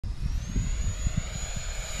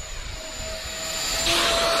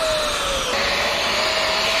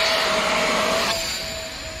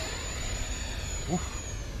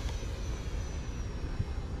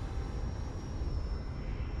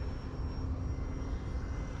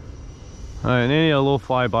Alright, and any low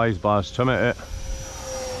flybys bars, trim it out.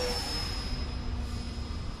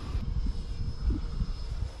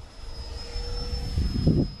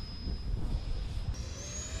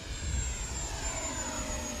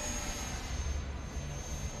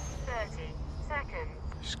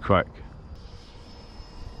 Just quick.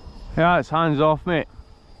 Yeah, it's hands off, mate.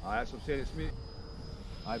 Aye, that's what I'm saying, it's me.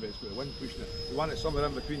 Aye, but it's got the wind pushing it. You want it somewhere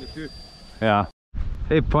in between the two. Yeah.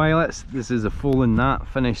 Hey pilots, this is a Folland Gnat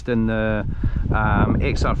finished in the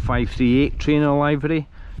XR538 Trainer livery.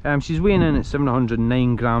 She's weighing in at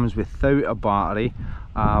 709 grams without a battery.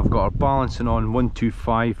 I've got her balancing on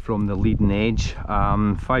 125 from the leading edge,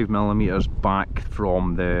 5mm back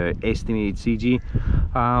from the estimated CG.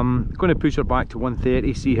 Going to push her back to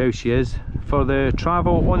 130, see how she is. For the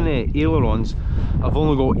travel on the ailerons, I've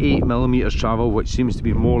only got 8mm travel, which seems to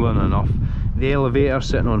be more than enough. The elevator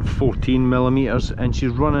sitting on 14mm, and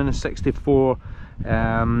she's running a 64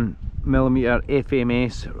 millimeter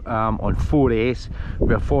FMS on 4S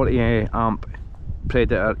with a 40 amp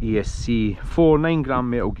Predator ESC 4 9-gram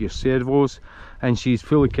Metal Gear servos, and she's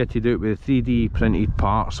fully kitted out with 3D printed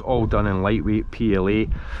parts, all done in lightweight PLA,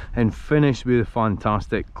 and finished with a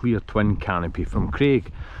fantastic clear twin canopy from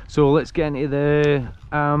Craig. So let's get into the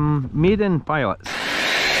Maiden pilots.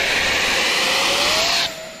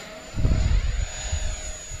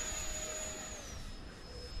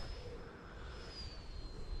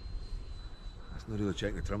 That's not really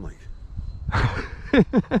checking the trim like.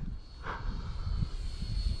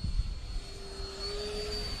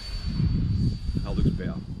 That looks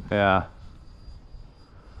better. Yeah.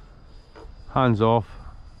 Hands off.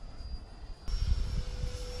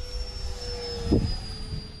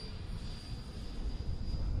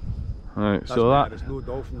 Right, so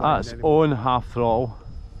that's on half throttle.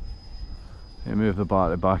 You move the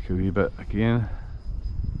battery back a wee bit again.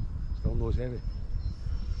 Still nose heavy.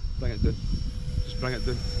 Bring it down. Just bring it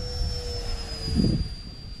down.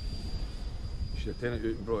 You should have taken it out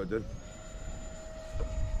and brought it down.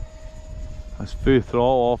 That's full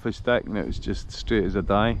throttle off the stick and it was just straight as a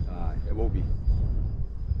die. Aye, it will be.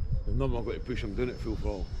 We've not got to push them down at full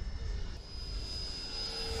throttle.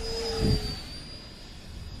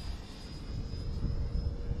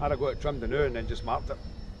 I'd have got it trimmed now and then just marked it.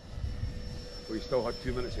 But you still had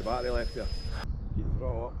 2 minutes of battery left there. Keep the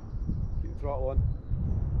throttle up. Keep the throttle on.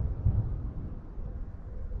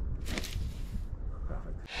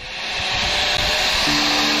 Perfect.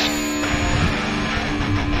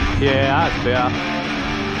 Yeah, that's better.